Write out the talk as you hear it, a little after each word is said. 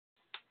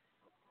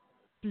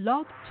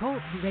Blog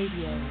Talk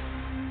Radio.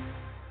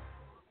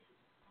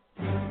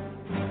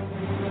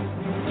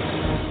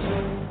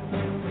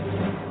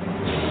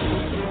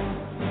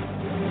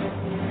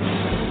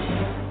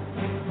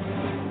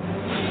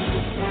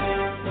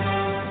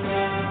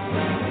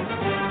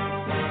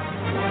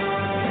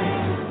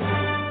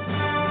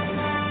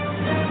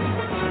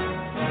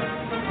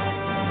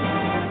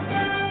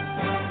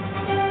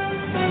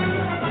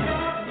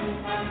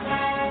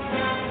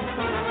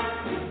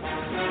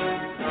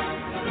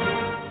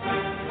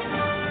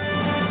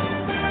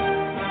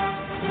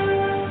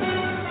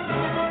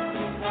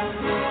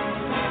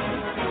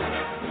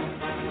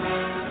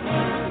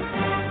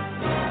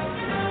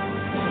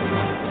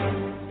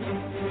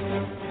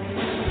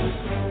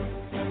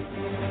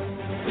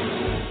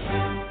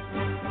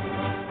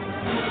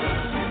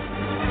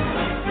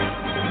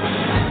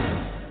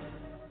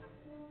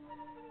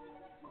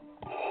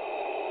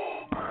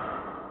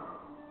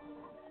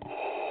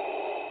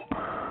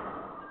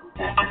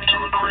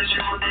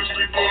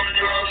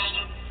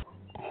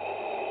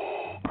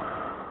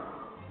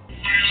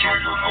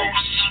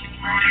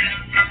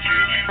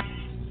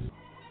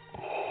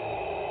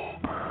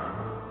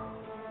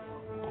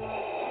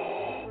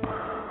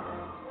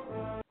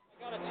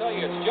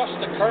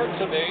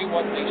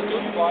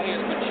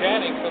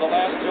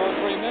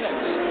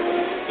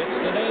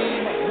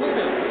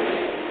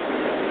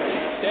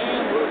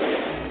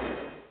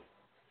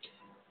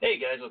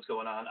 What's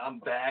going on? I'm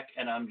back,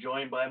 and I'm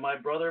joined by my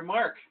brother,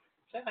 Mark.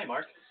 Say hi,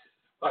 Mark.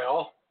 Hi,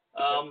 all.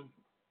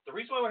 The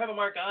reason why we're having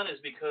Mark on is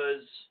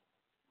because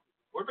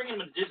we're bringing him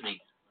to Disney.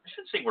 I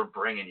shouldn't say we're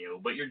bringing you,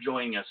 but you're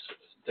joining us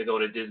to go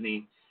to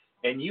Disney,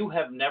 and you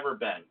have never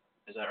been.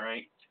 Is that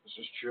right? This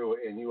is true,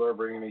 and you are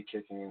bringing me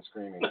kicking and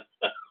screaming.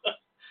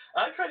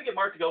 I've tried to get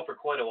Mark to go for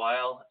quite a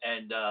while,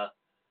 and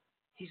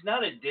he's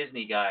not a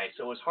Disney guy,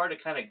 so it was hard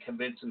to kind of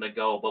convince him to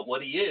go, but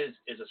what he is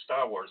a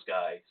Star Wars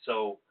guy,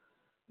 so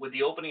with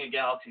the opening of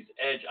Galaxy's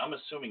Edge, I'm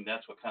assuming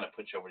that's what kind of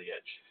put you over the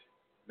edge.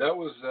 That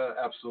was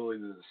absolutely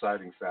the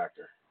deciding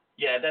factor.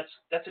 Yeah,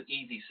 that's an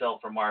easy sell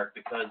for Mark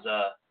because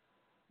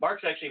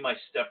Mark's actually my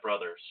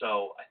stepbrother.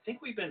 So I think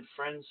we've been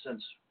friends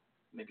since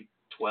maybe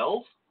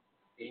 12?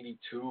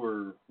 82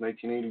 or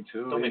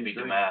 1982. Don't make me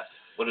do math.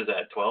 What is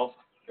that, 12?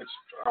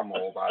 I'm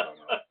old. I don't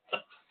know.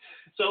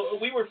 So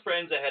we were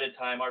friends ahead of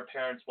time. Our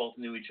parents both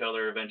knew each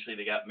other. Eventually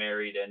they got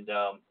married. And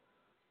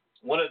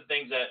one of the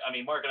things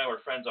Mark and I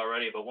were friends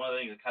already, but one of the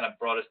things that kind of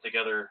brought us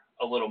together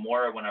a little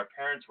more when our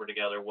parents were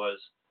together was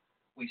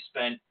we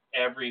spent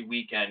every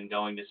weekend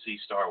going to see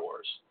Star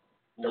Wars.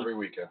 Every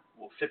weekend.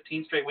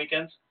 15 straight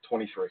weekends?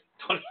 23.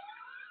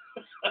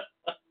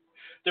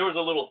 There was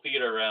a little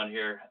theater around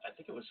here. I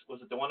think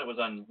was it the one that was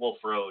on Wolf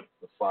Road?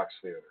 The Fox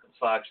Theater. The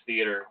Fox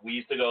Theater. We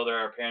used to go there.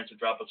 Our parents would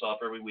drop us off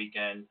every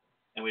weekend,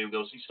 and we would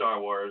go see Star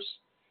Wars.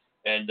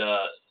 And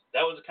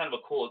that was kind of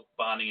a cool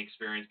bonding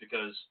experience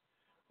because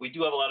we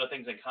do have a lot of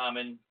things in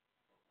common,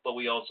 but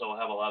we also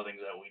have a lot of things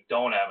that we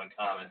don't have in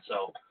common.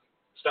 So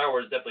Star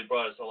Wars definitely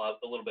brought us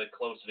a little bit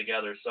closer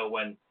together. So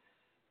when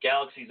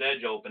Galaxy's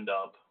Edge opened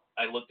up,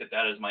 I looked at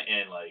that as my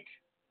in, like,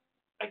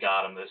 I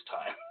got him this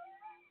time.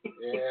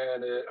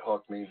 And it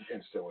hooked me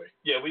instantly.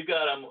 Yeah, we've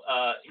got him.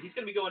 He's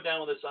going to be going down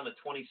with us on the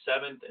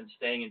 27th and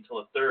staying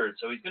until the 3rd.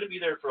 So he's going to be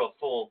there for a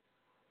full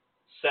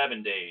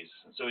 7 days.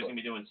 So he's going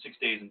to be doing 6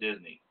 days in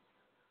Disney.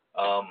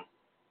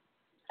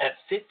 At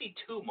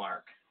 52,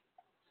 Mark,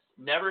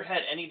 never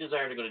had any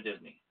desire to go to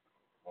Disney.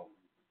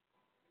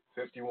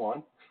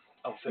 51.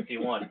 Oh,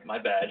 51. My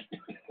bad.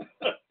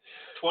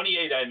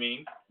 28, I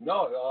mean.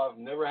 No, I've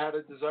never had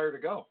a desire to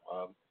go.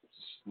 It's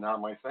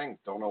not my thing.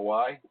 Don't know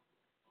why.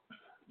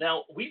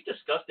 Now, we've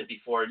discussed it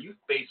before, and you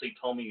basically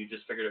told me you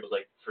just figured it was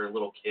like for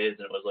little kids,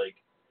 and it was like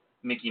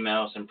Mickey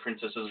Mouse and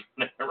princesses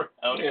running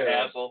around a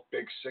castle.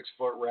 Big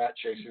 6-foot rat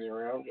chasing you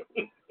around.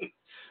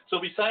 So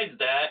besides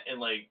that, and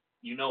like,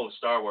 you know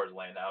Star Wars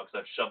land now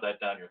because I've shoved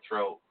that down your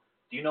throat.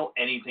 Do you know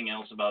anything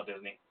else about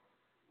Disney?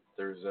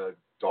 There's a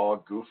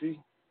dog, Goofy.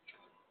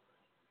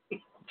 I'm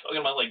talking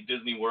about like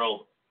Disney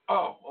World.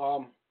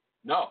 Oh,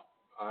 no,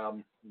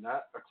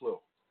 not a clue.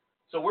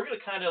 So we're going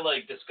to kind of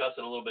like discuss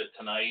it a little bit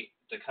tonight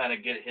to kind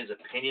of get his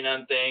opinion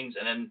on things.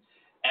 And then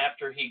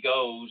after he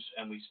goes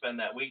and we spend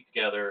that week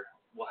together,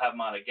 we'll have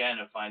him on again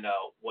and find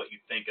out what you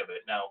think of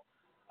it. Now,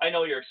 I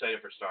know you're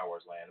excited for Star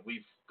Wars Land.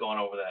 We've gone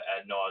over that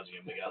ad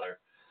nauseum together.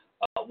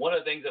 One of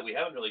the things that we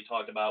haven't really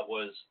talked about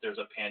was there's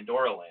a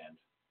Pandora Land.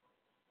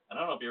 I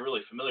don't know if you're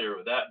really familiar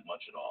with that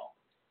much at all.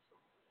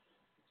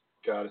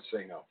 Gotta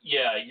say no.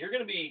 Yeah, you're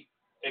going to be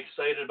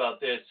excited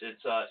about this.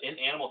 It's in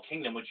Animal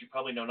Kingdom, which you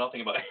probably know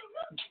nothing about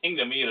Animal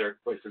Kingdom either.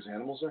 Wait, there's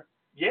animals there?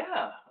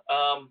 Yeah.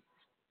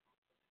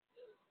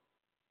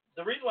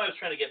 The reason why I was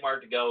trying to get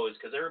Mark to go is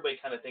because everybody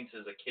kind of thinks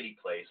it's a kiddie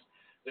place.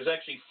 There's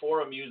actually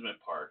 4 amusement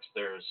parks.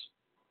 There's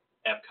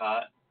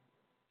Epcot,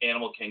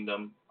 Animal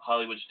Kingdom,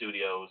 Hollywood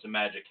Studios, and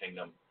Magic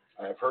Kingdom.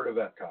 I have heard of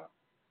Epcot.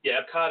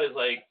 Yeah, Epcot is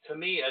like, to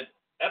me,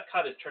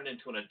 Epcot has turned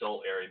into an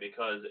adult area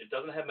because it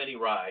doesn't have many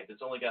rides.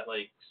 It's only got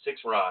like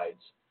 6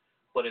 rides.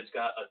 but it's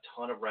got a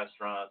ton of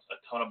restaurants, a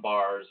ton of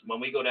bars. When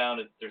we go down,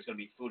 there's going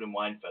to be Food and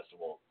Wine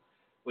Festival,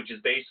 which is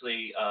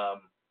basically,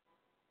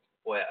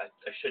 boy,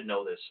 I should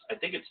know this. I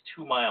think it's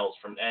 2 miles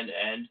from end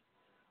to end,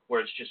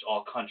 where it's just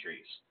all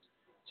countries.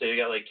 So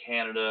you got like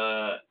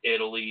Canada,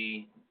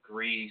 Italy,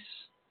 Greece,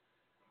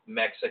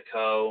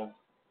 Mexico,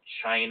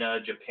 China,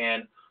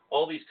 Japan.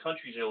 All these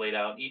countries are laid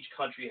out. Each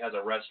country has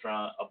a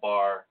restaurant, a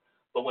bar.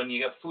 But when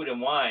you got Food and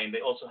Wine,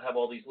 they also have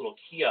all these little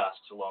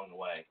kiosks along the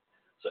way.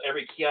 So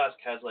every kiosk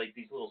has like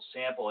these little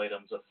sample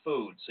items of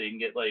food. So you can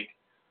get like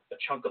a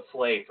chunk of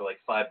filet for like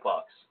 $5.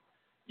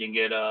 You can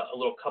get a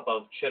little cup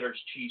of cheddar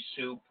cheese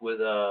soup with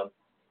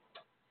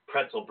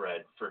pretzel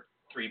bread for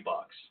 $3.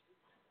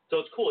 So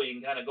it's cool. You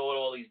can kind of go to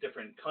all these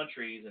different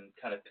countries and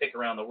kind of pick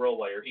around the world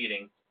while you're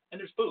eating. And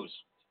there's booze.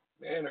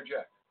 May I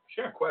interject?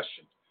 Sure.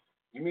 Question.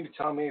 You mean to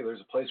tell me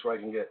there's a place where I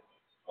can get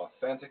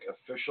authentic,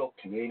 official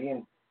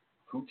Canadian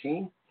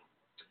poutine?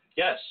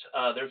 Yes.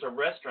 There's a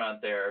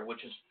restaurant there,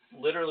 which is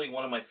literally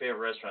one of my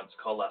favorite restaurants,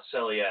 called La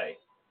Cellier.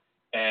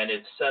 And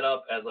it's set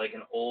up as like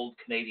an old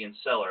Canadian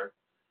cellar.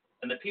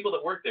 And the people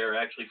that work there are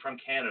actually from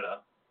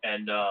Canada.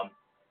 And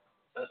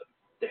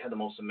they have the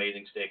most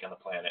amazing steak on the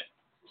planet.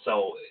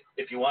 So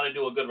if you want to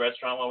do a good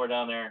restaurant while we're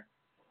down there,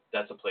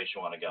 that's a place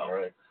you want to go. All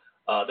right.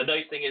 The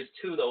nice thing is,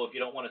 too, though, if you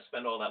don't want to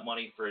spend all that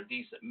money for a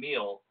decent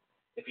meal,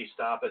 if you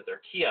stop at their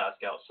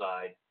kiosk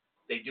outside,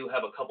 they do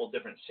have a couple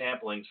different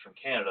samplings from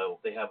Canada.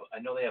 I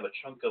know they have a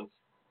chunk of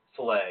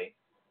filet,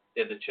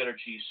 they have the cheddar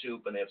cheese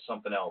soup, and they have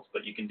something else,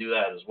 but you can do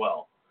that as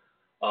well.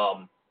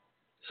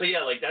 So,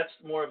 yeah, like that's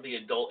more of the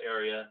adult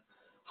area.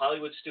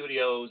 Hollywood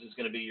Studios is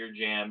going to be your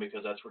jam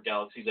because that's where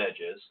Galaxy's Edge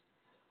is.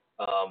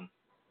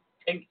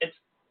 And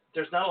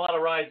there's not a lot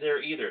of rides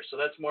there either, so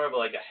that's more of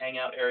like a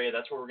hangout area.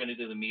 That's where we're going to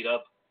do the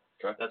meetup.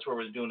 Okay. That's where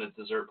we're doing a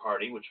dessert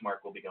party, which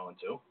Mark will be going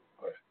to.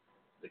 Okay.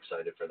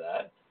 Excited for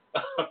that.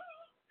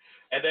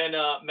 And then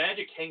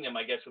Magic Kingdom,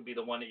 I guess, would be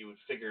the one that you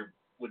would figure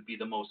would be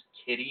the most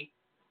kiddie,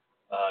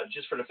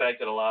 just for the fact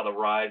that a lot of the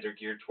rides are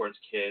geared towards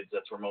kids.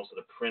 That's where most of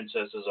the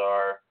princesses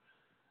are.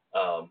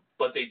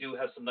 But they do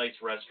have some nice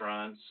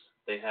restaurants.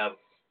 They have,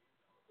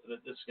 this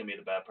is going to be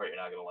the bad part you're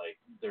not going to like.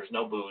 There's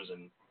no booze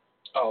in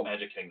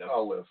Magic Kingdom.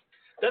 I'll live.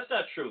 That's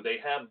not true.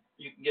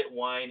 You can get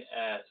wine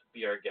at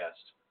Be Our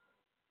Guest,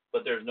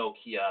 but there's no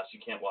kiosk. You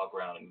can't walk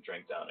around and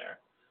drink down there.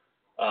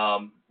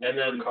 And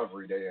then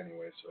recovery day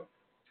anyway, so.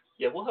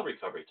 Yeah, we'll have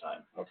recovery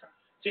time. Okay.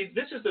 See,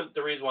 this is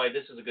the reason why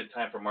this is a good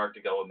time for Mark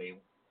to go with me.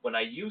 When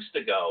I used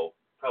to go,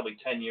 probably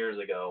 10 years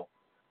ago,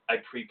 I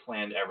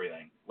pre-planned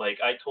everything. Like,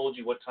 I told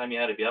you what time you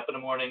had to be up in the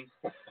morning.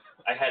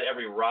 I had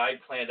every ride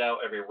planned out,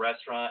 every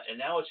restaurant, and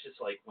now it's just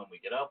like when we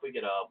get up, we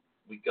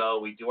go,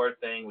 we do our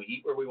thing, we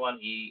eat where we want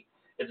to eat.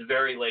 It's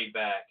very laid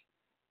back.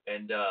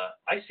 And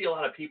I see a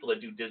lot of people that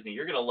do Disney.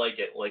 You're going to like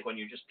it. Like when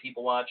you're just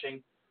people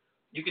watching,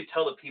 you can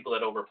tell the people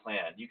that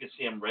overplan. You can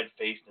see them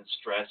red-faced and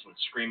stressed with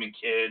screaming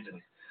kids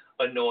and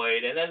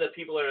annoyed. And then the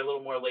people that are a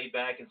little more laid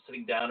back and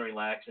sitting down and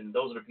relaxing,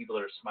 those are the people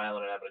that are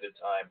smiling and having a good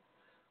time.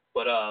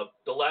 But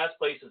the last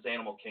place is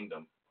Animal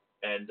Kingdom.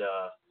 And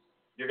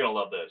you're going to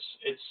love this.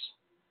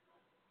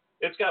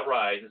 It's got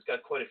rides. It's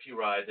got quite a few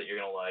rides that you're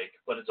going to like.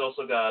 But it's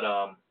also got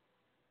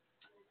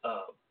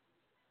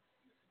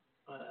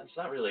it's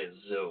not really a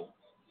zoo.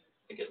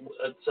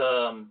 It's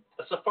a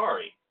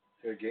safari.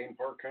 A game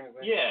park kind of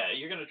thing? Yeah,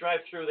 you're going to drive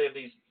through. They have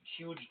these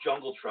huge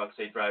jungle trucks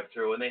they drive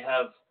through, and they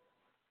have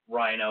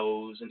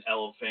rhinos and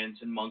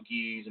elephants and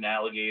monkeys and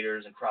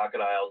alligators and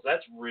crocodiles.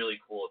 That's really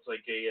cool. It's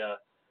like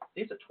I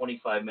think it's a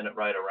 25-minute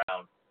ride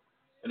around,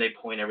 and they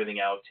point everything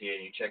out to you,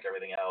 and you check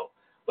everything out.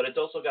 But it's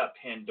also got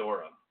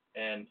Pandora,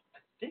 and I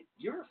think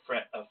you're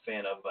a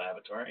fan of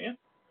Avatar, aren't you?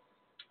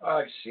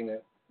 I've seen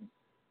it.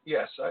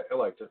 Yes, I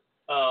liked it.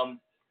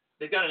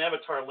 They've got an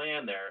Avatar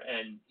land there,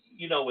 and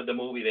with the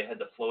movie they had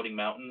the floating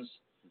mountains.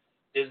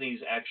 Disney's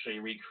actually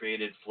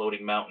recreated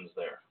floating mountains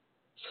there,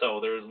 so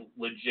there's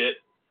legit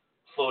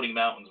floating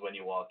mountains when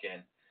you walk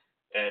in.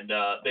 And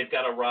they've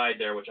got a ride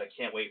there, which I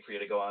can't wait for you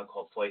to go on,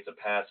 called Flights of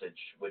Passage,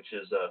 which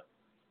is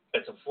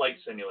it's a flight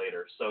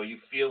simulator. So you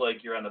feel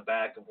like you're on the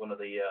back of one of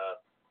the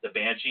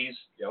Banshees.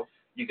 Yep.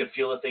 You can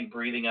feel the thing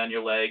breathing on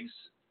your legs,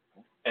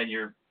 and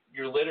you're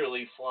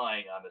literally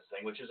flying on this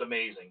thing, which is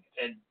amazing.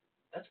 And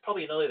that's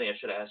probably another thing I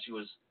should have asked you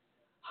was,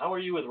 how are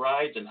you with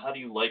rides, and how do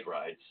you like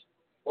rides?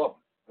 Well,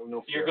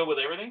 no fear. You're good with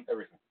everything?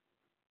 Everything.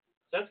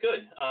 That's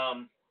good.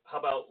 How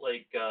about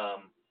like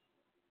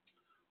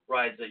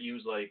rides that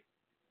use like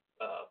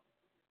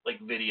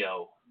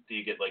video? Do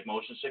you get like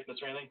motion sickness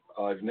or anything?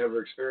 I've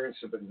never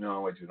experienced it, but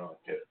no, I do not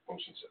get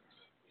motion sickness.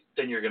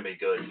 Then you're gonna be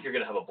good. You're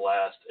gonna have a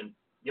blast. And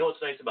you know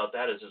what's nice about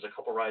that is there's a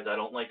couple rides I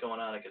don't like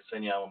going on. I could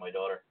send you out with my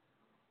daughter.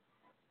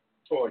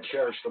 Oh, I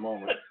cherish the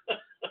moment.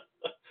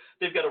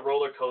 They've got a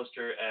roller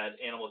coaster at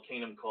Animal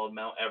Kingdom called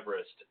Mount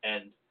Everest,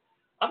 and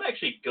I'm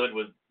actually good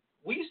with.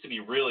 We used to be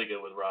really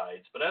good with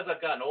rides, but as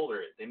I've gotten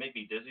older, they make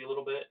me dizzy a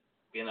little bit,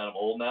 being that I'm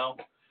old now.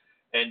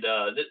 And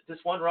this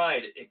one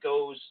ride, it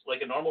goes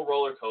like a normal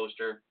roller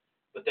coaster,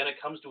 but then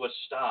it comes to a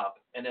stop,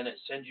 and then it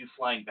sends you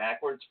flying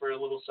backwards for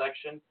a little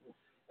section.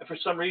 And for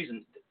some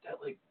reason, that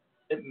like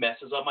it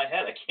messes up my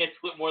head. I can't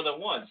do it more than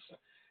once.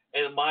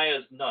 And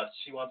Maya's nuts.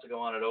 She wants to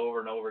go on it over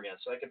and over again,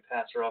 so I can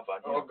pass her off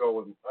on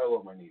you. I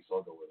love my niece.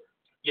 I'll go with her.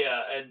 Yeah,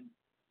 and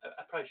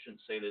I probably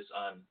shouldn't say this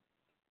on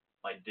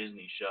my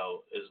Disney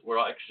show, is we're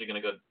actually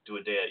going to go do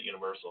a day at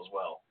Universal as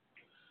well,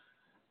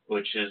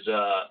 which is,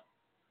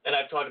 and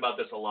I've talked about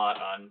this a lot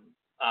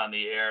on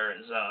the air,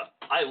 is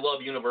I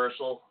love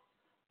Universal.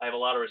 I have a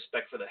lot of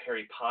respect for the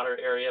Harry Potter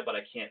area, but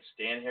I can't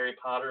stand Harry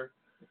Potter.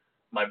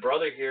 My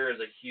brother here is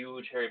a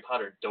huge Harry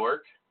Potter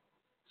dork,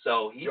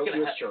 so he's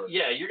gonna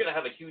you're gonna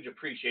have a huge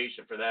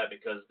appreciation for that,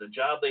 because the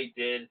job they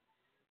did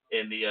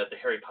in the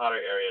Harry Potter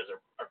areas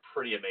are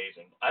pretty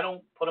amazing. I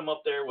don't put them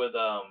up there with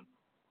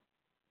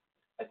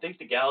I think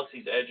the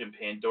Galaxy's Edge and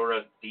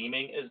Pandora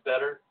theming is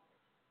better,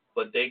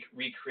 but they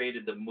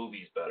recreated the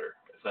movies better,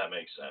 if that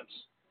makes sense.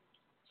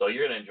 So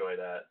you're gonna enjoy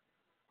that.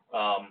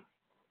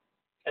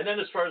 And then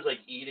as far as like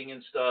eating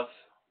and stuff,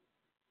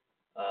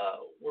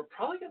 we're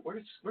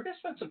gonna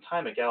spend some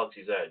time at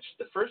Galaxy's Edge.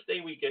 The first day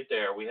we get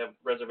there, we have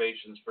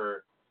reservations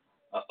for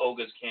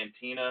Oga's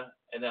Cantina,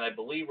 and then I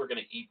believe we're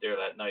gonna eat there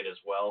that night as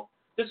well.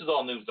 This is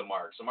all news to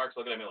Mark, so Mark's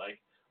looking at me like,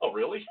 "Oh,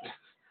 really?"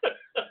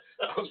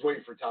 I was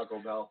waiting for Taco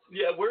Bell.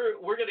 Yeah,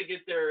 we're gonna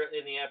get there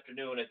in the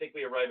afternoon. I think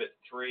we arrive at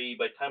 3.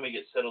 By the time we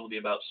get settled, it'll be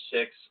about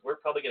 6. We're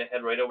probably gonna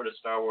head right over to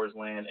Star Wars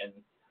Land and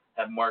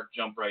have Mark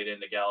jump right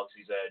into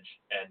Galaxy's Edge.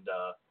 And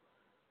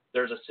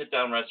there's a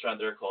sit-down restaurant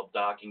there called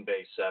Docking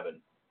Bay 7,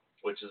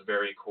 which is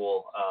very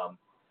cool.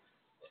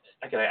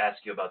 I gotta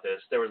ask you about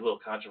this. There was a little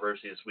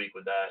controversy this week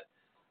with that.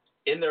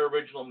 In their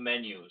original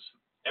menus,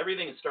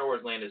 everything in Star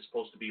Wars Land is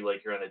supposed to be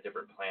like you're on a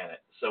different planet.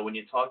 So when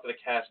you talk to the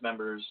cast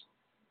members,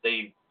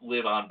 they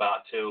live on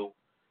Batuu.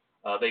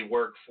 They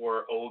work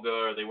for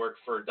Oga, or they work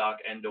for Doc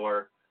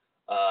Endor.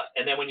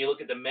 And then when you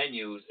look at the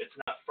menus, it's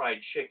not fried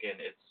chicken.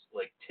 It's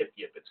like tip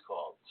yip, it's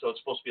called. So it's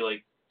supposed to be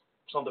like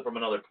something from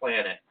another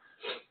planet.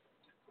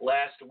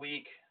 Last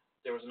week,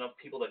 there was enough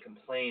people that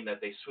complained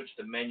that they switched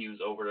the menus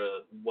over to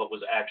what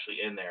was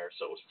actually in there.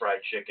 So it was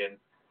fried chicken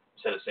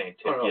instead of saying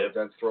tip yip.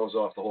 That throws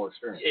off the whole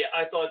experience. Yeah,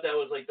 I thought that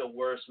was like the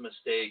worst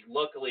mistake.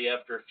 Luckily,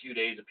 after a few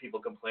days of people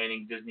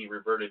complaining, Disney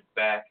reverted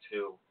back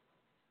to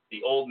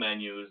the old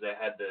menus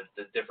that had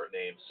the different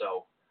names.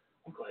 So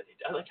I'm glad they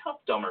did. I like, how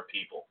dumb are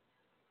people?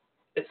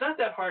 It's not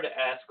that hard to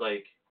ask,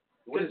 like,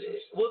 what is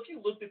this? Well, if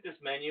you looked at this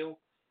menu,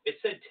 it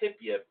said tip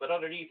yip, but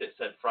underneath it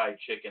said fried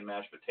chicken,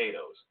 mashed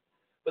potatoes.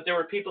 But there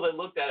were people that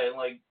looked at it and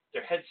like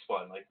their heads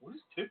spun, like, what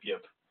is tip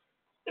yip?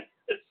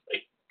 It's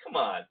like, come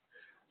on.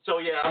 So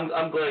yeah,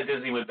 I'm glad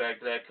Disney went back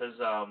to that, because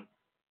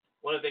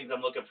one of the things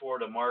I'm looking forward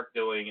to Mark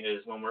doing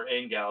is when we're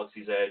in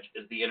Galaxy's Edge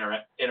is the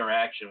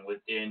interaction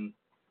within,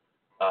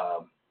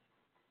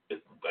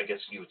 I guess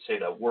you would say,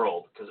 that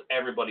world, because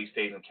everybody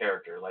stays in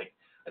character. Like,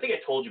 I think I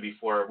told you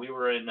before, we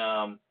were in,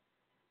 I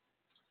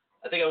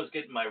think I was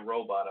getting my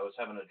robot. I was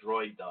having a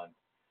droid done.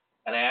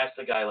 And I asked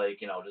the guy, like,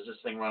 does this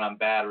thing run on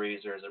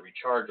batteries or is it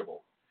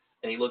rechargeable?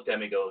 And he looked at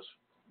me and goes,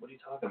 what are you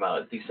talking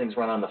about? These things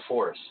run on the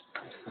Force.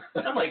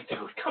 And I'm like,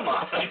 dude, come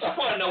on. I just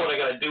want to know what I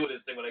got to do with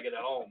this thing when I get it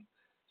home.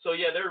 So,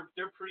 yeah,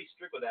 they're pretty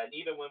strict with that. And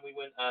even when we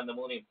went on the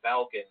Millennium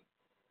Falcon,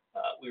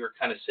 we were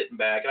kind of sitting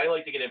back. And I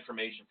like to get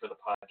information for the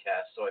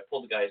podcast. So I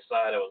pulled the guy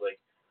aside. I was like,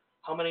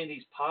 how many of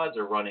these pods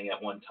are running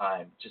at one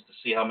time? Just to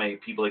see how many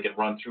people they could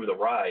run through the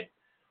ride.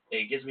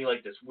 And he gives me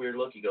like this weird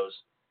look. He goes,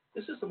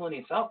 this is the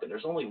Millennium Falcon.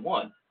 There's only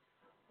one.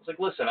 I was like,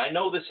 listen, I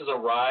know this is a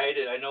ride,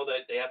 and I know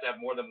that they have to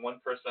have more than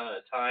one person at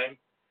a time.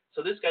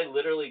 So this guy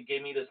literally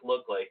gave me this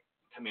look like,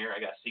 come here,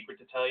 I got a secret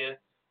to tell you,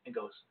 and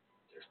goes,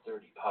 there's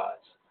 30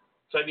 pods.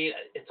 So, I mean,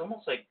 it's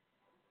almost like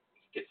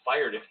you get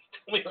fired if you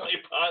tell me how many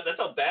pods.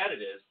 That's how bad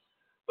it is.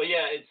 But,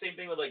 yeah, it's same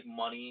thing with, like,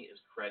 money is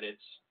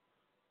credits.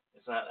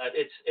 It's not.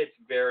 It's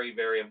very,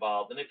 very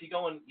involved. And if you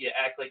go and you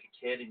act like a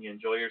kid and you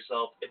enjoy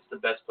yourself, it's the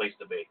best place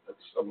to be.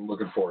 I'm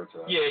looking forward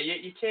to that. Yeah,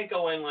 you can't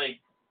go in like,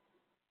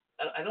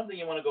 I don't think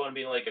you want to go and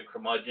be like a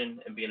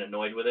curmudgeon and being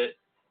annoyed with it.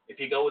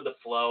 If you go with the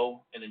flow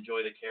and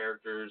enjoy the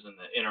characters and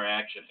the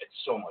interaction, it's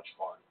so much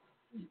fun.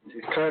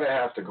 You kind of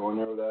have to go in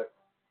there with that.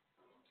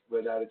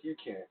 But if you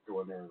can't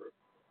go in there,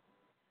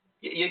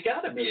 you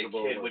got to be a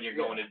kid when you're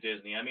going to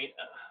Disney. I mean,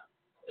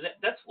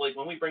 that's like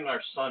when we bring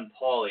our son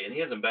Paulie, and he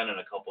hasn't been in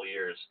a couple of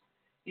years.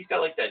 He's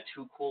got like that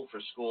too cool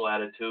for school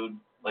attitude.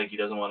 Like he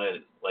doesn't want to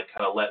like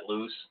kind of let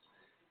loose.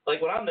 Like,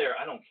 when I'm there,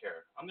 I don't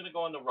care. I'm going to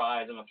go on the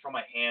rides. I'm going to throw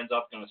my hands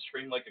up. I'm going to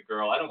scream like a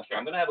girl. I don't care.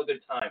 I'm going to have a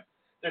good time.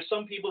 There's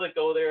some people that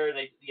go there and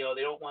they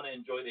don't want to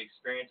enjoy the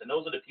experience, and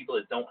those are the people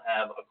that don't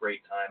have a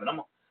great time.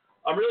 And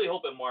I'm really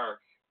hoping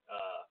Mark.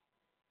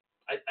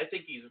 I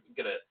think it's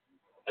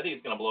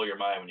gonna blow your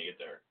mind when you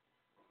get there.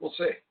 We'll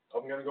see.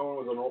 I'm going to go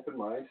in with an open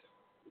mind.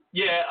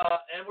 Yeah,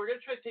 and we're going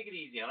to try to take it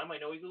easy on him.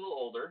 I know he's a little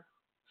older,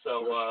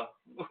 so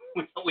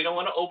we don't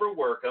want to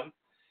overwork him.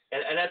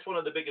 And that's one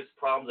of the biggest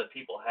problems that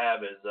people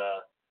have is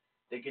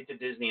they get to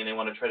Disney and they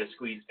want to try to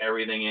squeeze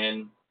everything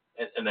in,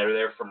 and they're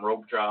there from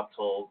rope drop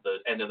till the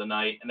end of the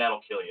night, and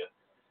that'll kill you.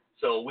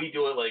 So we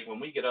do it like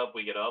when we get up,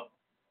 we get up.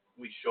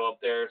 We show up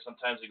there.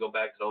 Sometimes we go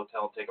back to the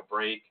hotel and take a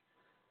break.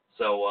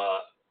 So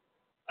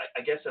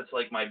I guess that's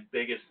like my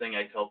biggest thing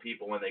I tell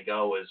people when they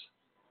go is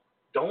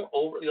don't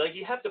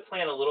you have to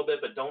plan a little bit,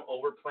 but don't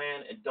over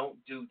plan and don't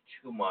do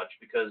too much,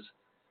 because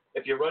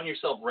if you run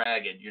yourself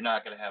ragged, you're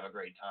not going to have a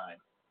great time.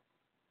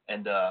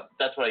 And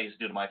that's what I used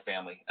to do to my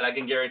family. And I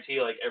can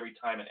guarantee, like, every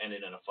time it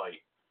ended in a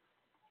fight.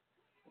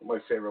 My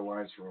favorite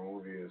lines from a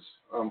movie is,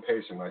 "I'm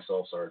pacing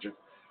myself, Sergeant."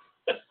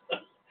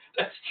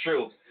 That's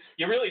true.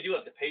 You really do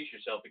have to pace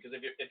yourself, because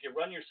if you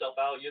run yourself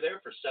out, you're there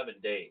for 7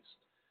 days.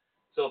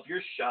 So if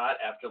you're shot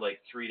after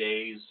like 3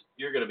 days,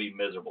 you're going to be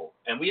miserable.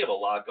 And we have a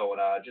lot going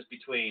on just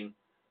between,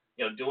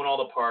 doing all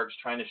the parks,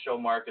 trying to show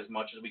Mark as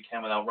much as we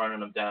can without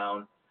running him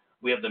down.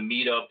 We have the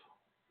meetup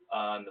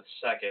on the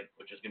 2nd,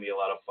 which is going to be a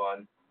lot of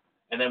fun.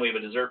 And then we have a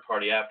dessert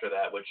party after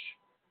that, which,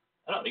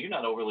 I don't know, you're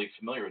not overly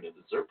familiar with the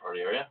dessert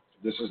party, are you?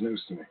 This is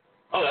news to me.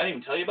 Oh, I didn't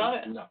even tell you about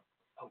it? No.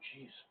 Oh,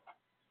 jeez.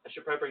 I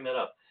should probably bring that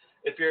up.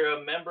 If you're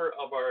a member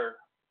of our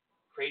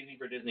Crazy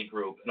for Disney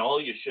group, and all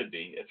you should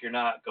be, if you're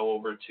not, go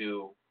over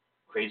to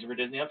Crazy for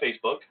Disney on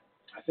Facebook.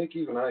 I think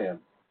even I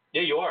am.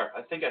 Yeah, you are.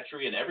 I think I threw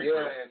you in every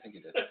group. Yeah, I think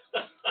you did.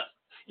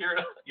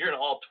 You're in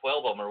all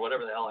 12 of them, or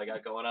whatever the hell I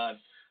got going on.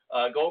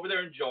 Go over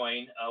there and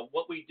join.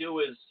 What we do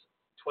is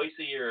twice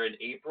a year in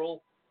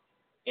April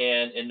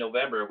and in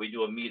November we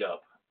do a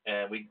meetup,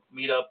 and we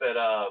meet up at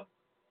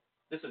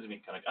this is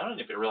kind of, I don't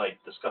know if I really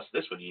discussed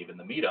this with you even,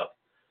 the meetup.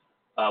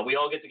 We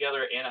all get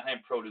together at Anaheim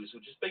Produce,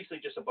 which is basically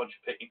just a bunch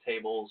of picnic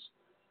tables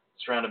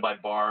surrounded by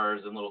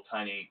bars and little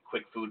tiny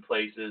quick food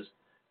places.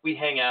 We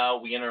hang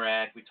out, we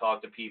interact, we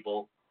talk to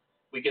people.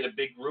 We get a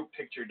big group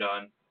picture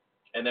done,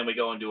 and then we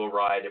go and do a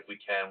ride if we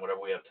can,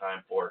 whatever we have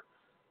time for.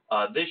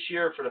 This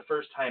year, for the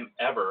first time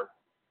ever,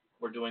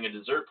 we're doing a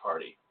dessert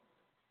party.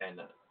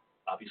 And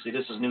obviously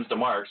this is news to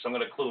Mark, so I'm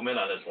going to clue him in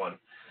on this one.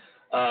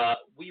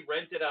 We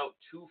rented out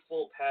 2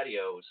 full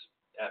patios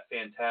at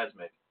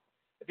Fantasmic.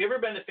 If you've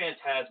ever been to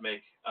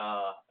Fantasmic,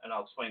 and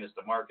I'll explain this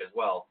to Mark as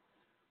well,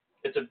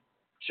 it's a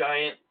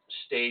giant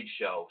stage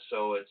show.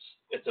 So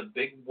it's a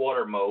big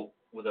water moat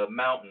with a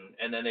mountain,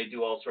 and then they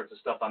do all sorts of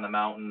stuff on the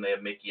mountain. They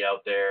have Mickey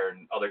out there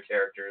and other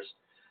characters.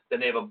 Then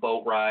they have a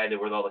boat ride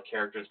where all the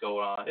characters go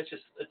on. It's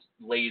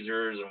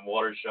lasers and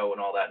water show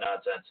and all that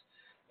nonsense.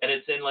 And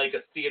it's in like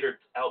a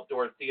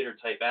outdoor theater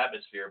type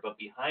atmosphere. But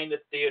behind the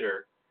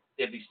theater,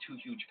 they have these 2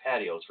 huge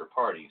patios for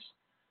parties.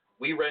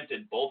 We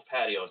rented both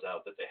patios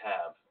out that they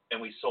have, and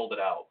we sold it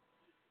out.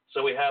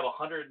 So we have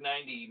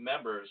 190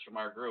 members from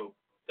our group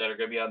that are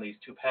going to be on these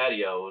 2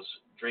 patios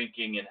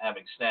drinking and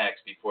having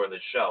snacks before the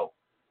show,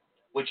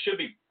 which should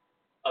be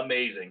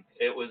amazing.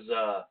 It was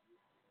a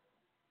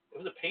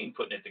pain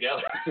putting it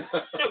together.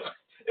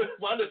 It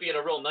wound up being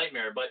a real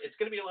nightmare, but it's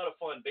going to be a lot of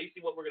fun.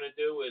 Basically, what we're going to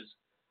do is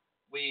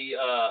we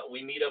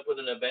meet up with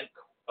an event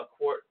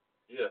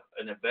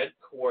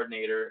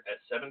coordinator at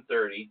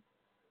 7:30.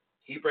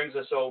 He brings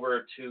us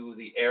over to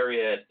the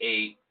area at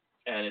 8,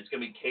 and it's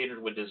going to be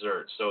catered with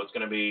desserts. So it's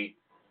going to be,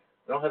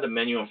 I don't have the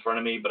menu in front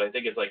of me, but I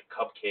think it's like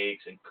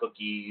cupcakes and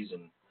cookies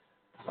and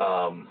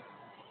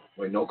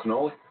Wait, no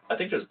cannoli? I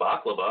think there's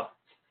baklava,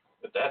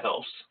 if that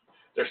helps.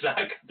 There's not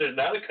a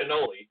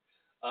cannoli.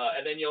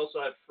 And then you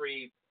also have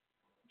free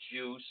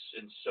juice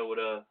and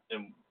soda,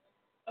 and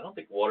I don't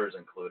think water's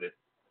included.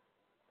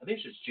 I think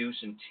it's just juice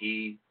and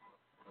tea.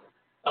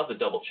 I'll have to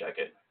double check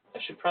it. I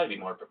should probably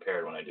be more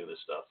prepared when I do this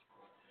stuff.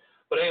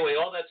 But anyway,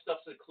 all that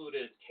stuff's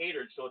included. It's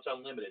catered, so it's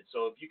unlimited.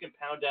 So if you can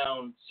pound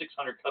down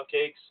 600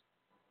 cupcakes,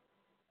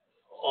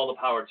 all the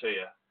power to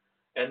you.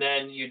 And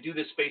then you do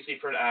this basically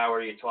for an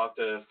hour. You talk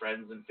to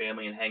friends and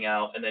family and hang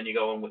out, and then you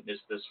go and witness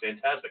this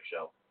fantastic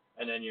show.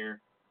 And then you're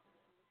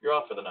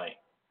off for the night.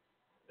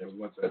 And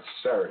what's that,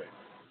 Saturday?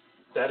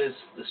 That is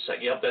the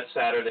second. Yep, that's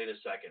Saturday the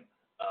 2nd.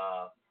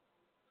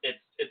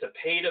 It's a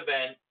paid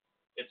event.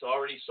 It's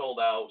already sold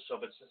out. So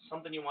if it's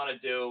something you want to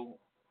do,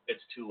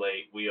 it's too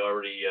late. We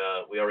already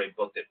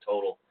booked it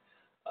total.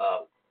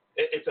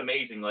 It's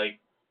amazing. Like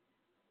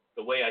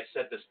the way I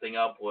set this thing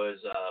up was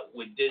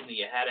with Disney,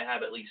 you had to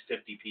have at least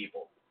 50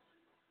 people.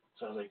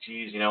 So I was like,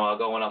 geez, I'll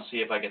go and I'll see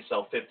if I can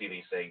sell 50 of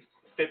these things.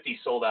 50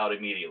 sold out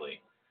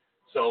immediately.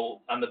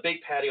 So on the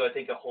big patio, I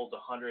think it holds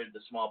 100. The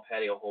small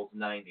patio holds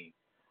 90.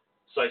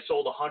 So I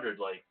sold 100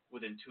 like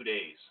within 2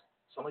 days.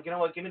 So I'm like, you know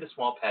what? Give me the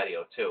small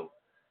patio too.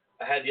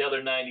 I had the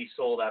other 90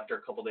 sold after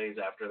a couple days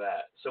after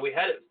that. So we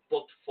had it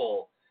booked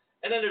full.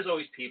 And then there's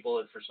always people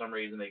that for some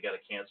reason they got to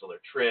cancel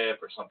their trip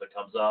or something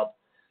comes up.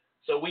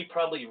 So we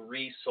probably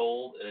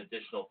resold an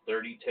additional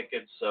 30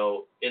 tickets.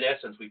 So in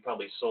essence, we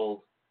probably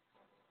sold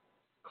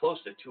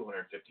close to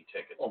 250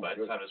 tickets by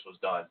the time this was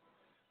done.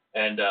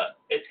 And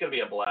it's going to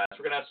be a blast.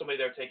 We're going to have somebody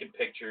there taking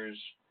pictures.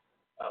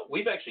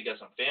 We've actually got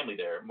some family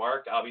there.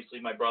 Mark, obviously,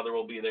 my brother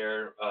will be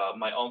there.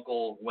 My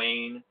uncle,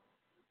 Wayne,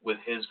 with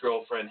his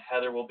girlfriend,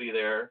 Heather, will be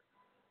there.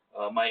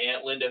 My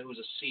Aunt Linda, who's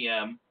a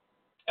CM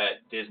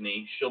at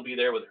Disney, she'll be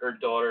there with her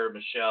daughter,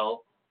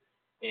 Michelle,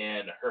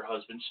 and her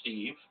husband,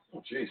 Steve.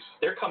 Oh, jeez.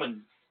 They're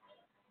coming.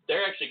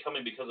 They're actually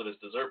coming because of this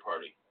dessert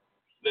party.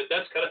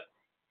 That's kind of,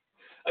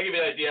 I'll give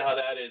you an idea how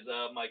that is.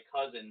 My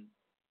cousin,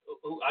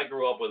 who I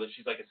grew up with,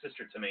 she's like a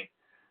sister to me,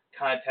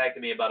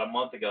 contacted me about a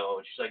month ago,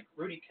 and she's like,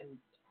 Rudy, can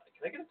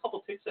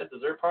that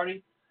dessert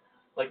party?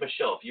 Like,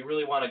 Michelle, if you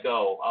really want to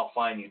go, I'll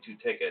find you 2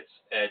 tickets.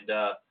 And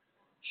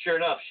sure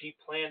enough, she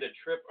planned a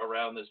trip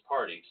around this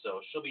party. So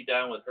she'll be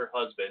down with her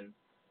husband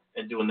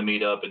and doing the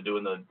meetup and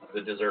doing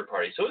the dessert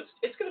party. So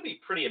it's going to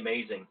be pretty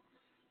amazing.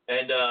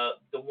 And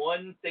the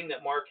one thing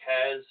that Mark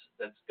has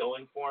that's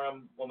going for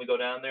him when we go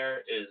down there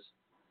is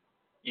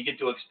you get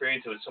to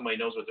experience it with somebody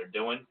who knows what they're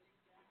doing.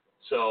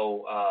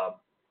 So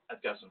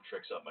I've got some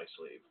tricks up my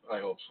sleeve. I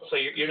hope so. So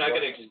you're not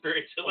going to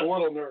experience it. I'm a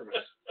little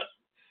nervous.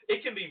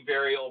 It can be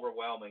very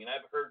overwhelming, and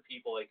I've heard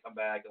people come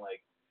back and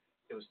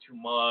it was too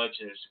much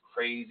and it's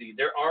crazy.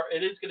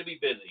 It is going to be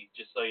busy,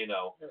 just so you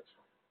know.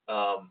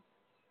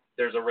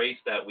 There's a race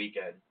that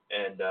weekend,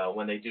 and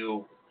when they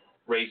do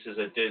races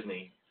at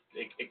Disney,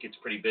 it gets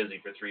pretty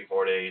busy for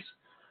 3-4 days.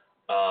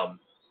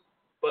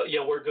 But yeah,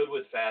 we're good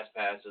with fast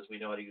passes. We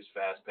know how to use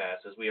fast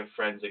passes. We have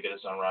friends that get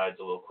us on rides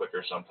a little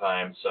quicker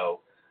sometimes,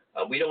 so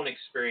we don't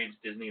experience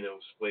Disney the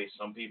way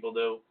some people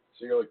do.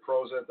 So you're like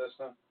pros at this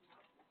then?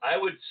 I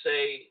would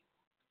say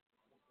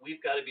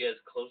we've got to be as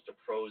close to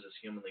pros as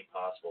humanly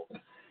possible.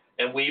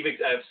 And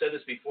I've said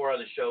this before on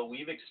the show,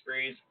 we've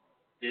experienced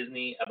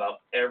Disney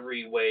about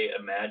every way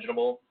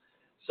imaginable.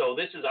 So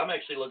I'm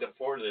actually looking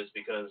forward to this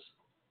because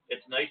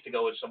it's nice to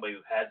go with somebody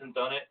who hasn't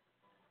done it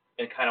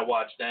and kind of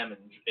watch them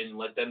and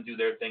let them do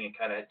their thing and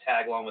kind of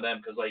tag along with them.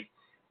 Because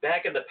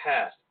back in the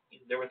past,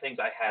 there were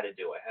things I had to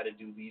do. I had to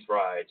do these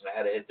rides and I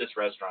had to hit this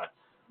restaurant.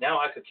 Now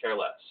I could care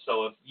less.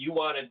 So if you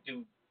want to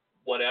do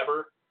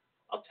whatever,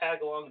 I'll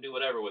tag along and do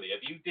whatever with you.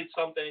 If you did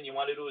something and you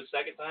want to do it a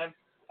second time,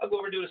 I'll go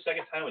over and do it a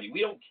second time with you. We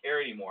don't care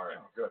anymore.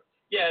 Oh, good.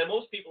 Yeah,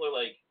 most people are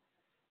like,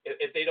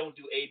 if they don't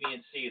do A, B,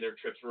 and C, their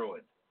trip's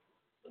ruined.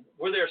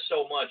 We're there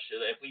so much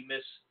that if we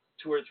miss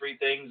 2 or 3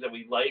 things that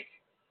we like,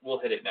 we'll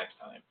hit it next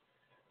time.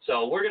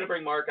 So we're going to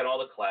bring Mark on all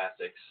the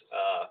classics.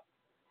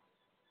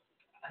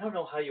 I don't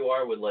know how you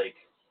are with like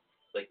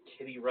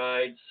kiddie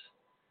rides.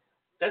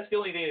 That's the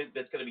only thing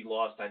that's going to be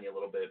lost on you a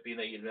little bit, being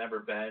that you've never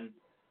been.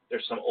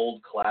 There's some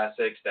old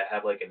classics that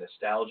have a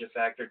nostalgia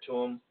factor to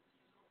them,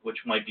 which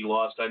might be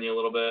lost on you a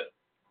little bit.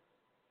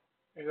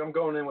 I'm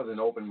going in with an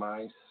open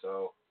mind,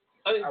 so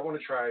I want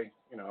to try,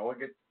 I want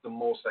to get the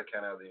most I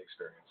can out of the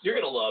experience. You're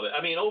going to love it.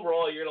 I mean,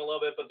 overall, you're going to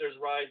love it, but there's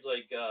rides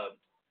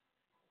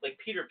like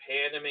Peter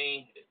Pan to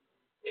me.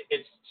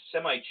 It's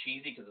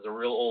semi-cheesy because it's a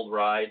real old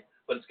ride,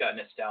 but it's got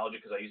nostalgia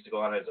because I used to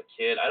go on it as a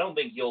kid. I don't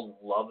think you'll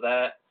love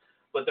that,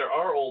 but there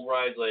are old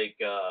rides like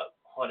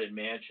Haunted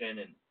Mansion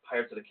and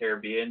Pirates of the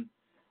Caribbean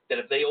that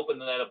if they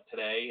opened that up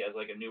today as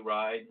a new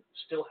ride,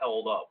 still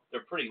held up.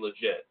 They're pretty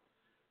legit.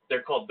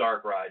 They're called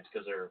dark rides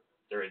because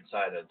they're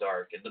inside the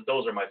dark, and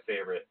those are my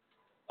favorite.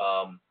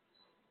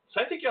 So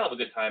I think you'll have a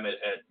good time at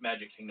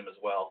Magic Kingdom as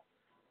well.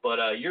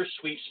 But your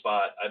sweet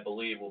spot, I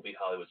believe, will be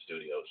Hollywood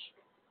Studios.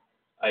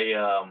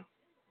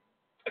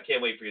 I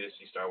can't wait for you to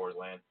see Star Wars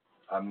Land.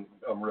 I'm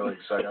really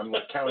excited. I'm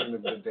counting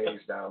the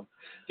days down.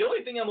 The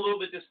only thing I'm a little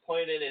bit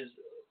disappointed in is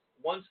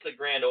once the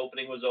grand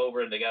opening was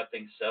over and they got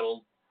things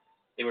settled,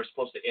 they were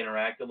supposed to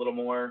interact a little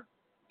more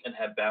and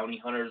have bounty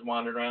hunters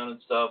wander around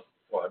and stuff.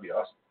 Well, that'd be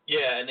awesome.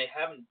 Yeah, and they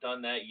haven't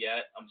done that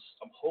yet.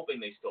 I'm hoping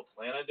they still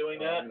plan on doing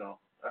that.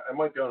 I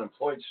might be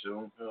unemployed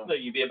soon. No,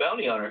 you'd be a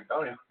bounty hunter.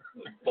 Bounty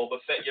hunter. Boba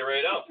Fett you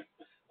right up.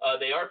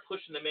 They are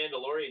pushing the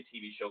Mandalorian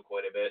TV show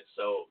quite a bit,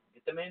 so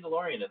get the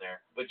Mandalorian in there.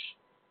 Which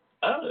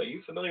I don't know. Are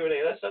you familiar with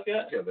any of that stuff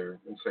yet? Yeah, they're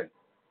insane.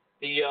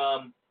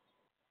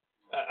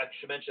 I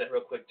should mention that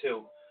real quick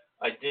too.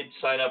 I did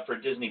sign up for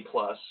Disney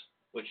Plus,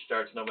 which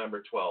starts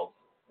November 12th.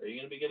 Are you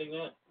going to be getting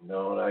that?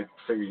 No, and I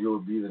figured you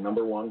would be the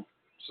 #1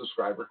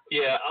 subscriber.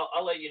 Yeah,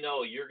 I'll let you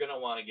know. You're going to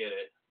want to get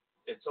it.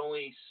 It's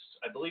only,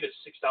 I believe it's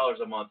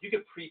 $6 a month. You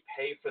could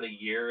prepay for the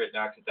year. It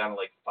knocks it down to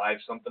 $5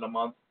 something a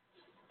month.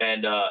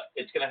 And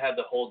it's going to have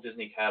the whole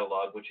Disney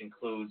catalog, which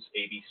includes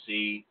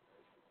ABC,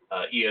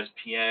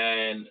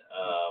 ESPN.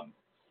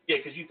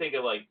 Because you think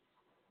of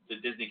the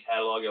Disney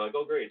catalog, you're like,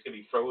 oh great, it's going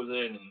to be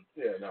Frozen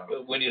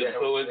and Winnie the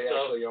Pooh and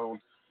stuff.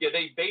 Yeah,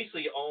 they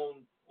basically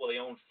own. Well, they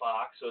own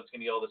Fox, so it's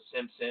going to be all the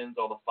Simpsons,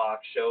 all the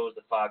Fox shows,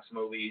 the Fox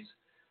movies.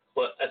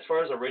 But as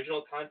far as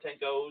original content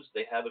goes,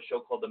 they have a show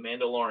called The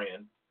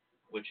Mandalorian,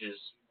 which is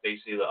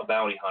basically a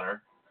bounty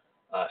hunter.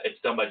 It's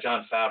done by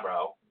Jon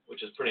Favreau,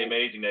 which is pretty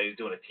amazing that he's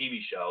doing a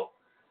TV show.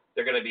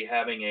 They're going to be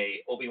having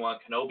a Obi-Wan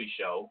Kenobi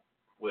show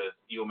with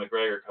Ewan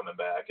McGregor coming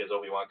back as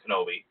Obi-Wan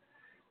Kenobi.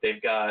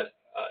 They've got,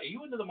 are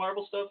you into the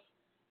Marvel stuff?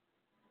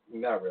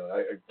 Not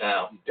really.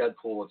 No.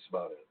 Deadpool, it's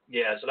about it.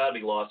 Yeah, so that'll be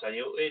lost on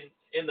you.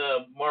 In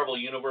the Marvel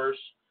Universe,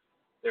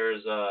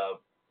 there's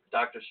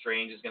Doctor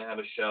Strange is going to have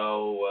a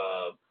show.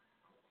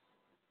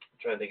 I'm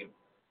trying to think of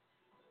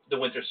the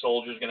Winter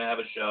Soldier is going to have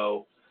a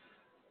show.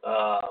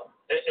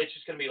 It's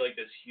just going to be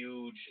this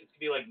huge. It's going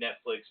to be like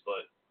Netflix,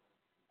 but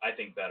I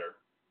think better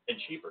and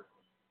cheaper.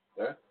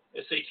 Yeah.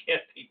 So you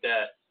can't beat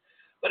that.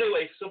 But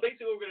anyway, so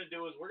basically what we're going to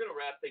do is we're going to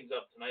wrap things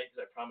up tonight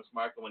because I promised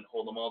Mark I wouldn't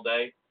hold them all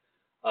day.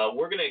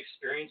 We're going to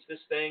experience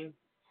this thing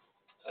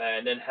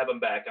and then have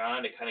him back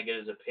on to kind of get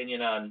his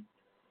opinion on.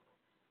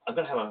 He's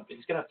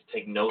going to have to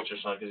take notes or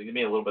something because he's going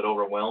to be a little bit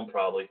overwhelmed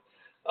probably.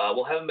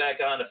 We'll have him back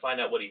on to find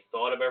out what he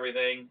thought of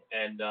everything.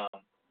 And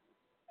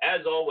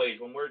as always,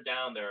 when we're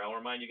down there, I'll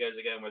remind you guys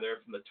again, we're there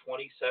from the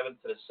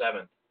 27th to the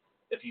 7th.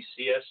 If you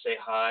see us, say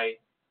hi.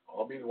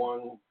 I'll be the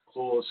one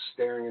clueless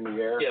staring in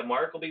the air. Yeah,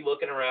 Mark will be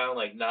looking around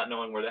like not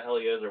knowing where the hell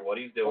he is or what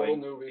he's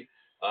doing. Total newbie.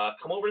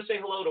 Come over and say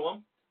hello to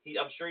him.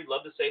 I'm sure he'd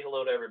love to say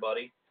hello to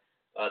everybody.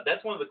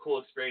 That's one of the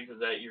cool experiences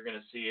that you're going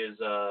to see is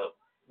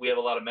we have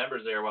a lot of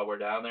members there while we're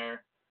down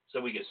there, so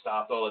we get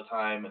stopped all the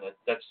time, and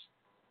that's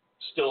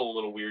still a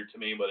little weird to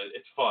me, but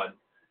it's fun.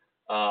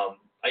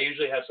 I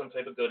usually have some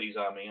type of goodies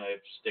on me. I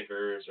have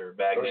stickers or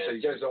magnets. So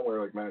you guys don't wear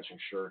like matching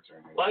shirts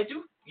or anything? Well, I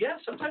do. Yeah,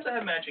 sometimes I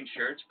have matching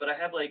shirts, but I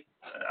have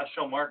I'll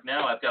show Mark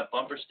now. I've got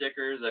bumper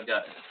stickers. I've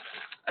got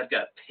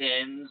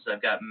pins.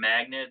 I've got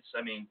magnets.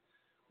 I mean,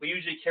 we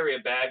usually carry a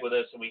bag with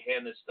us and we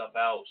hand this stuff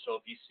out. So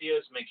if you see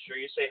us, make sure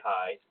you say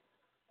hi.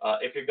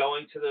 If you're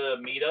going to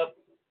the meetup,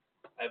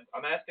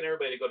 I'm asking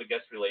everybody to go to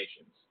guest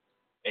relations,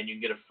 and you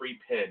can get a free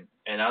pin.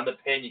 And on the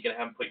pin, you can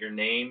have them put your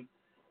name,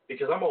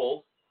 because I'm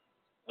old.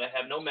 And I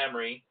have no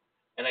memory,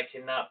 and I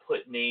cannot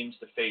put names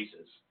to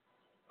faces.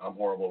 I'm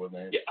horrible with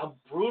names. Yeah, I'm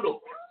brutal.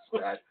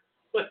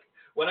 Look,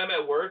 when I'm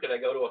at work and I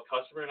go to a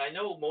customer, and I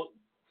know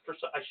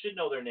I should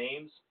know their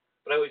names,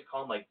 but I always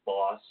call them like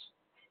boss.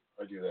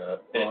 I do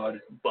that.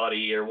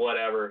 Buddy or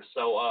whatever.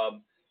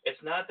 So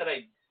it's not that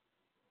I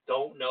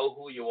don't know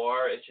who you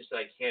are. It's just that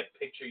I can't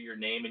picture your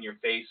name and your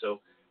face.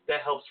 So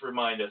that helps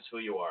remind us who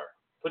you are.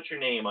 Put your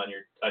name on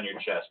your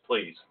chest,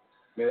 please.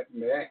 May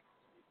I?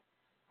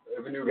 I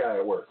have a new guy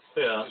at work.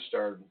 Yeah. Just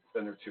started,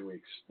 been there 2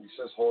 weeks. He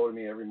says hello to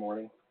me every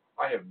morning.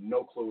 I have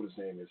no clue what his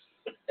name is.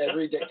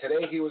 Every day.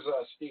 Today he was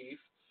Steve.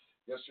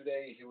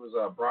 Yesterday he was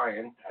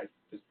Brian.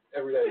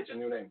 Every day it's a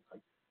new name.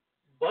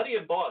 Buddy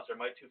and boss are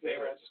my two Yeah,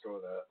 favorites. I'll just go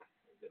with that.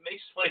 It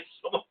makes life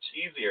so much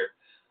easier.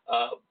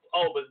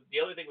 But the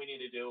other thing we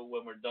need to do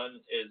when we're done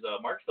is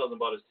Mark still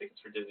hasn't bought his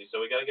tickets for Disney, so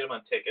we got to get him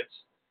on tickets.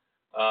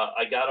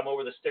 I got him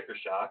over the sticker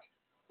shock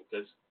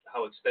because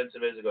how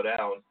expensive it is to go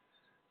down.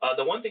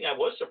 The one thing I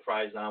was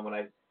surprised on when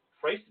I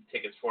priced the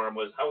tickets for him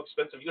was how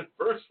expensive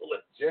Universal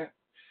is. Yeah.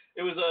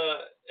 It was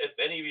if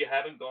any of you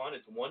haven't gone,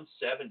 it's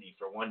 $170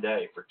 for one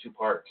day for two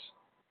parks,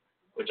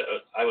 which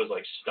I was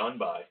like stunned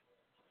by.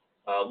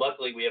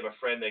 Luckily, we have a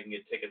friend that can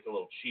get tickets a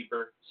little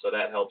cheaper, so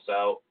that helps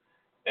out.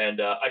 And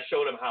I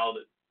showed him how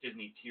the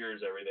Disney tiers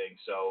everything.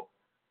 So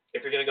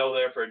if you're going to go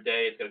there for a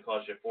day, it's going to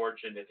cost you a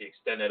fortune. If you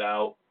extend it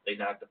out, they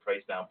knock the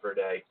price down per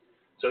day.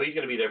 So he's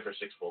going to be there for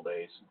 6 full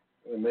days.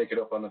 And make it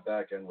up on the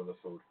back end with the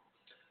food.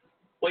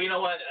 Well, you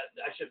know what?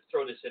 I should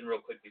throw this in real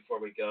quick before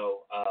we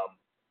go.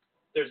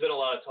 There's been a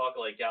lot of talk of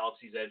like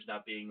Galaxy's Edge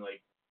not being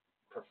like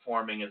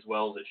performing as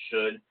well as it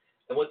should.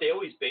 And what they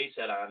always base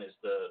that on is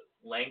the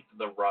length of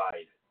the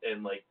ride.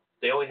 And like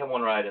they only have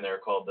one ride in there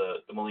called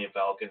the Millennium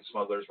Falcon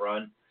Smuggler's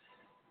Run.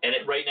 And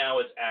right now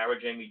it's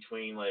averaging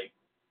between like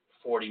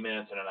 40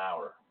 minutes and an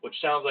hour, which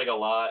sounds like a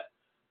lot.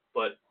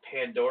 But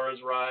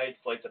Pandora's ride,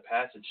 Flights of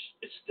Passage,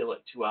 is still at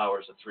 2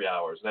 hours to 3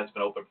 hours. And that's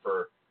been open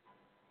for,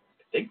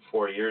 I think,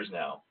 4 years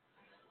now.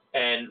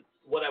 And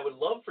what I would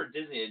love for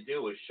Disney to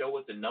do is show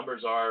what the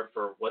numbers are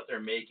for what they're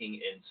making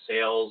in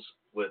sales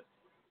with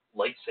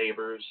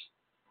lightsabers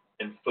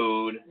and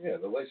food. Yeah,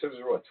 the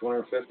lightsabers are what,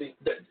 $250?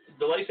 The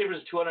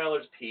lightsabers are $200 a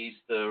piece.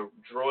 The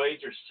droids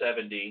are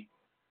 $70.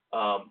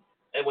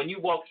 And when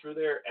you walk through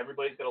there,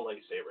 everybody's got a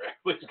lightsaber.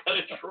 Everybody's got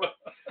a droid.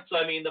 So,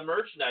 I mean, the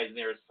merchandising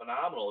there is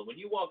phenomenal. And when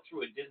you walk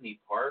through a Disney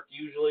park,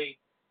 usually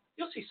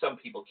you'll see some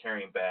people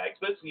carrying bags,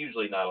 but it's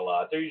usually not a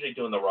lot. They're usually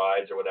doing the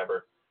rides or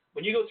whatever.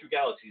 When you go through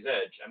Galaxy's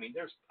Edge, I mean,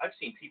 I've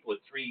seen people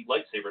with 3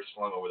 lightsabers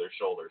slung over their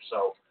shoulders.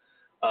 So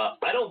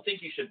I don't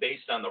think you should base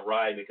it on the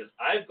ride because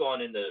I've gone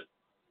into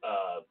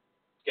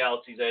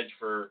Galaxy's Edge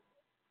for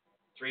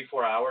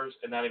 3-4 hours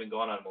and not even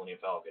gone on Millennium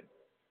Falcon.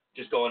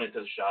 Just going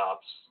into the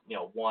shops,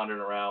 wandering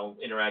around,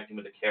 interacting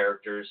with the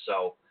characters.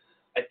 So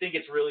I think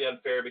it's really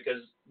unfair because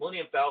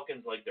Millennium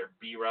Falcon's like their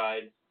B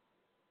ride.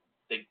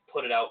 They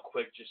put it out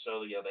quick just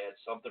so they had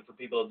something for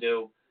people to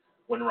do.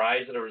 When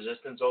Rise of the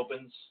Resistance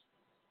opens,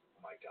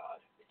 oh my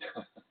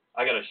God,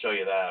 I got to show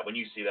you that. When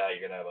you see that,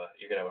 you're gonna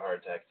have a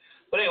heart attack.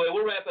 But anyway,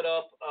 we'll wrap it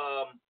up.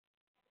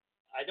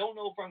 I don't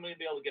know if I'm going to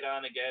be able to get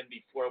on again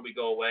before we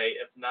go away.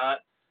 If not,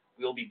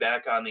 we'll be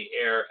back on the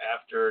air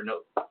after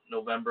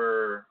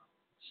November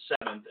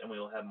 7th, and we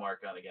will have Mark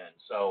on again.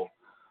 So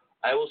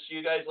I will see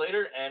you guys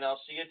later, and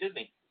I'll see you at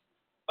Disney.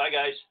 Bye,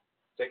 guys.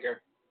 Take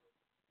care.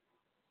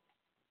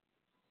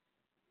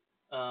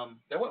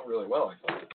 That went really well, I thought.